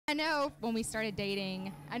I know when we started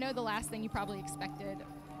dating, I know the last thing you probably expected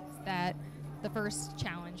is that the first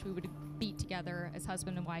challenge we would beat together as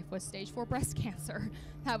husband and wife was stage 4 breast cancer.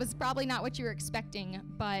 That was probably not what you were expecting,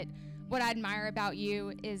 but what I admire about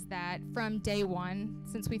you is that from day one,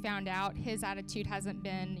 since we found out, his attitude hasn't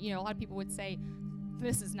been, a lot of people would say,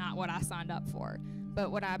 this is not what I signed up for.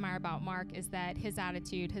 But what I admire about Mark is that his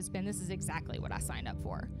attitude has been, this is exactly what I signed up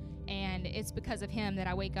for. And it's because of him that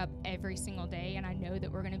I wake up every single day and I know that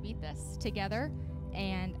we're gonna beat this together.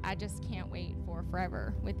 And I just can't wait for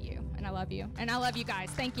forever with you. And I love you. And I love you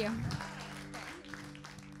guys. Thank you.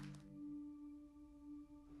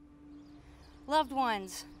 Loved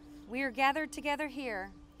ones, we are gathered together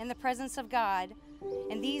here in the presence of God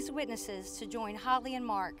and these witnesses to join Holly and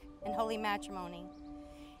Mark in holy matrimony.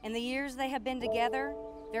 In the years they have been together,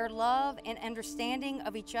 their love and understanding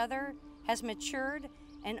of each other has matured,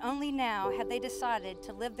 and only now have they decided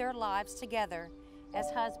to live their lives together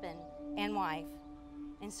as husband and wife.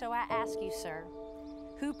 And so I ask you, sir,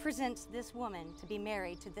 who presents this woman to be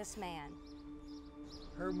married to this man?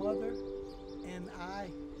 Her mother and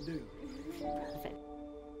I do. Perfect.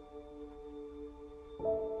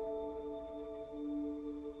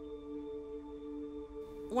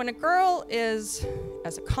 When a girl is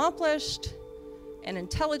as accomplished and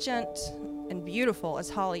intelligent and beautiful as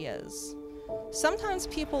Holly is, sometimes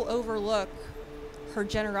people overlook her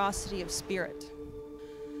generosity of spirit.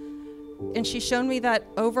 And she's shown me that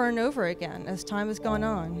over and over again as time has gone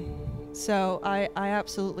on. So I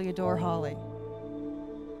absolutely adore Holly.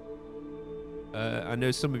 I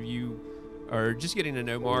know some of you are just getting to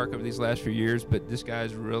know Mark over these last few years, but this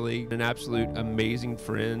guy's really an absolute amazing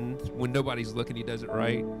friend. When nobody's looking, he does it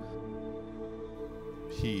right.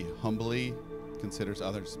 He humbly considers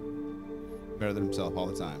others better than himself all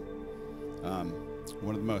the time.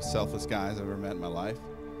 One of the most selfless guys I've ever met in my life,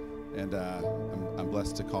 and I'm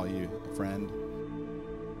blessed to call you a friend.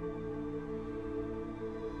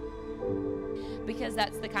 Because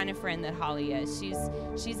that's the kind of friend that Holly is.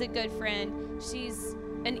 She's a good friend. She's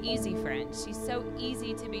an easy friend. She's so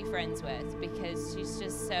easy to be friends with because she's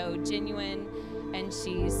just so genuine and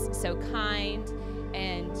she's so kind,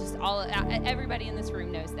 and just everybody in this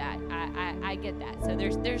room knows that. I get that. So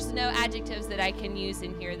there's no adjectives that I can use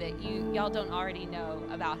in here that y'all don't already know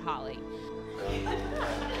about Holly.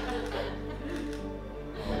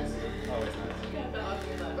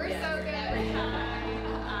 We're so good.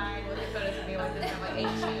 I look at photos of me like this. I'm like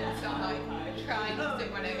 18, so I'm like trying to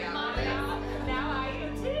stick my neck out. Now I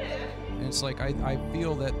am too. And it's like I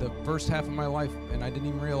feel that the first half of my life, and I didn't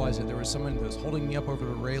even realize it, there was someone that was holding me up over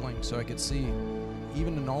the railing so I could see.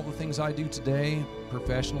 Even in all the things I do today,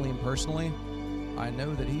 professionally and personally, I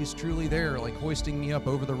know that he's truly there, like hoisting me up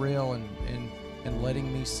over the rail and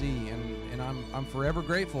letting me see, and I'm forever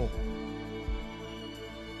grateful.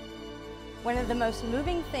 One of the most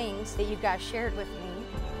moving things that you guys shared with me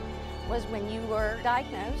was when you were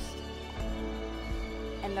diagnosed,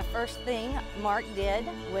 and the first thing Mark did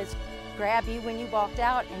was grab you when you walked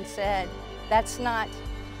out and said, "That's not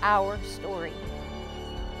our story."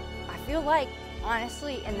 I feel like,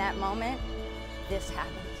 honestly, in that moment, this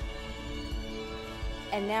happened.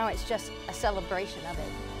 And now it's just a celebration of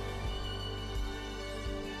it.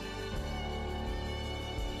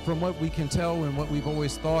 From what we can tell and what we've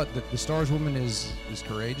always thought, that the Stars woman is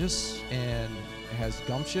courageous and has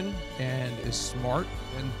gumption and is smart,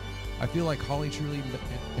 and I feel like Holly truly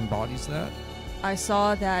embodies that. I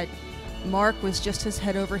saw that Mark was just as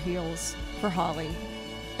head over heels for Holly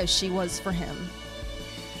as she was for him.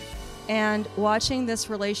 And watching this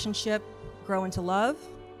relationship grow into love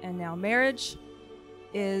and now marriage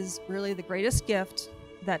is really the greatest gift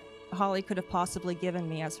that Holly could have possibly given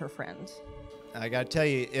me as her friend. I got to tell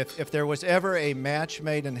you, if there was ever a match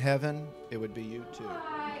made in heaven, it would be you two.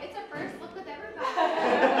 It's a first look with everybody.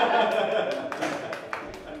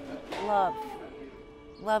 Love.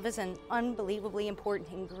 Love is an unbelievably important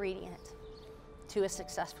ingredient to a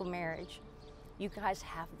successful marriage. You guys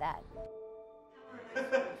have that.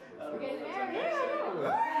 We're getting married.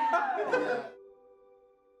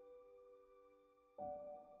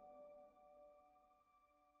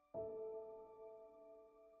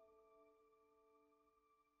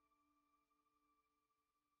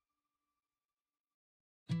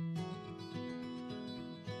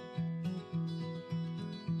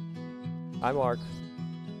 I, Mark,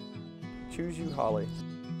 choose you, Holly,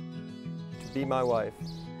 to be my wife.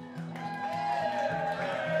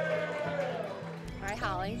 I,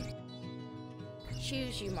 Holly,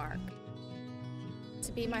 choose you, Mark,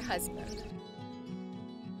 to be my husband.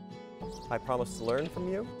 I promise to learn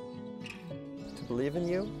from you, to believe in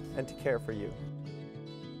you, and to care for you.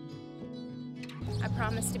 I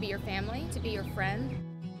promise to be your family, to be your friend,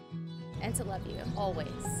 and to love you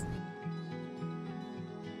always.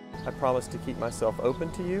 I promise to keep myself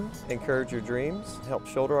open to you, encourage your dreams, help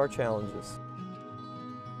shoulder our challenges.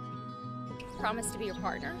 Promise to be your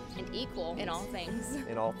partner and equal in all things.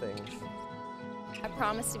 In all things. I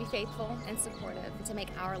promise to be faithful and supportive and to make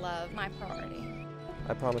our love my priority.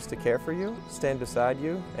 I promise to care for you, stand beside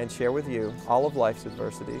you, and share with you all of life's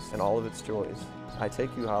adversities and all of its joys. I take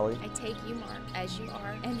you, Holly. I take you, Mark, as you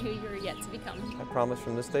are and who you are yet to become. I promise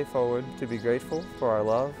from this day forward to be grateful for our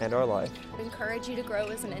love and our life. I encourage you to grow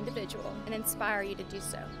as an individual and inspire you to do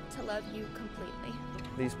so, to love you completely.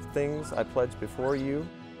 These things I pledge before you,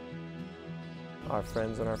 our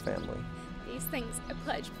friends and our family. These things I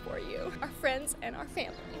pledge before you, our friends and our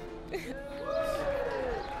family.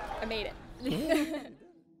 I made it.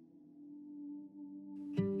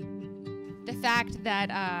 The fact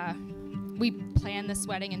that we planned this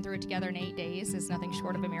wedding and threw it together in 8 days is nothing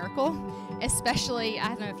short of a miracle. Especially, I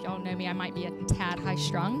don't know if y'all know me, I might be a tad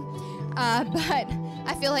high-strung. But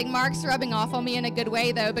I feel like Mark's rubbing off on me in a good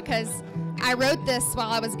way, though, because I wrote this while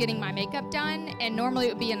I was getting my makeup done, and normally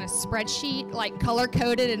it would be in a spreadsheet, like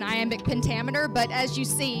color-coded in iambic pentameter, but as you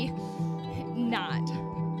see, not.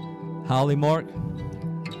 Holly, Mark,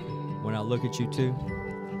 when I look at you two,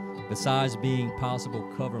 besides being possible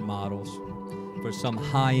cover models for some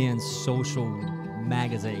high-end social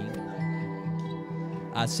magazine,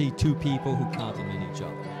 I see two people who complement each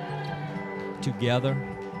other. Together,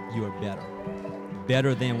 you are better.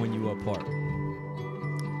 Better than when you were apart.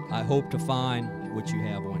 I hope to find what you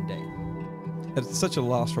have one day. It's such a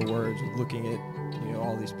loss for words looking at,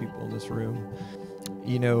 all these people in this room.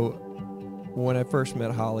 When I first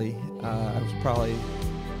met Holly, I was probably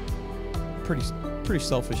pretty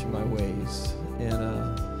selfish in my ways,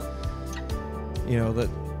 and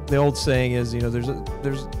the old saying is,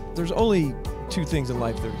 there's only two things in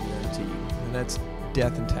life that are guaranteed, and that's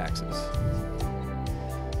death and taxes.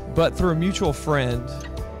 But through a mutual friend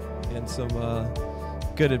and some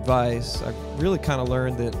good advice, I really kind of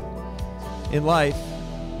learned that in life,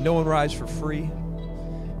 no one rides for free,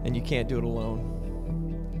 and you can't do it alone.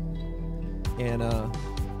 And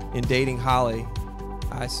in dating Holly,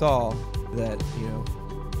 I saw that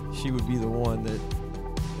she would be the one that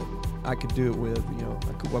I could do it with.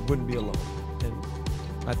 I wouldn't be alone, and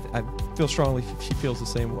I feel strongly she feels the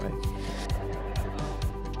same way.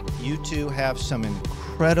 You two have some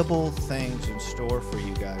incredible things in store for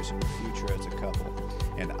you guys in the future as a couple.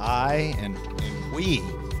 And I and we,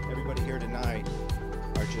 everybody here tonight,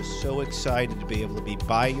 are just so excited to be able to be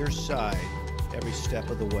by your side every step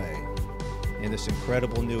of the way in this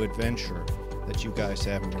incredible new adventure that you guys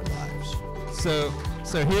have in your lives. So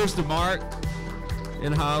here's to Mark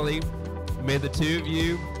and Holly. May the two of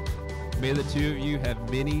you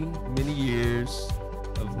have many, many years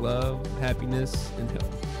of love, happiness, and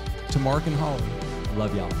health. To Mark and Holly,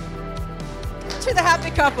 love y'all. To the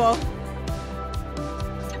happy couple.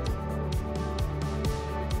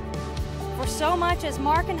 For so much as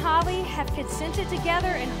Mark and Holly have consented together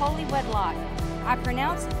in holy wedlock, I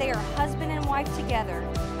pronounce that they are husband and wife together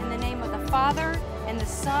in the name of the Father and the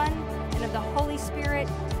Son and of the Holy Spirit.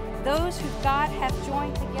 Those who God hath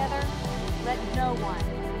joined together, let no one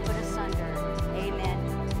put asunder. Amen.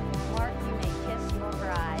 Mark, you may kiss your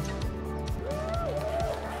bride.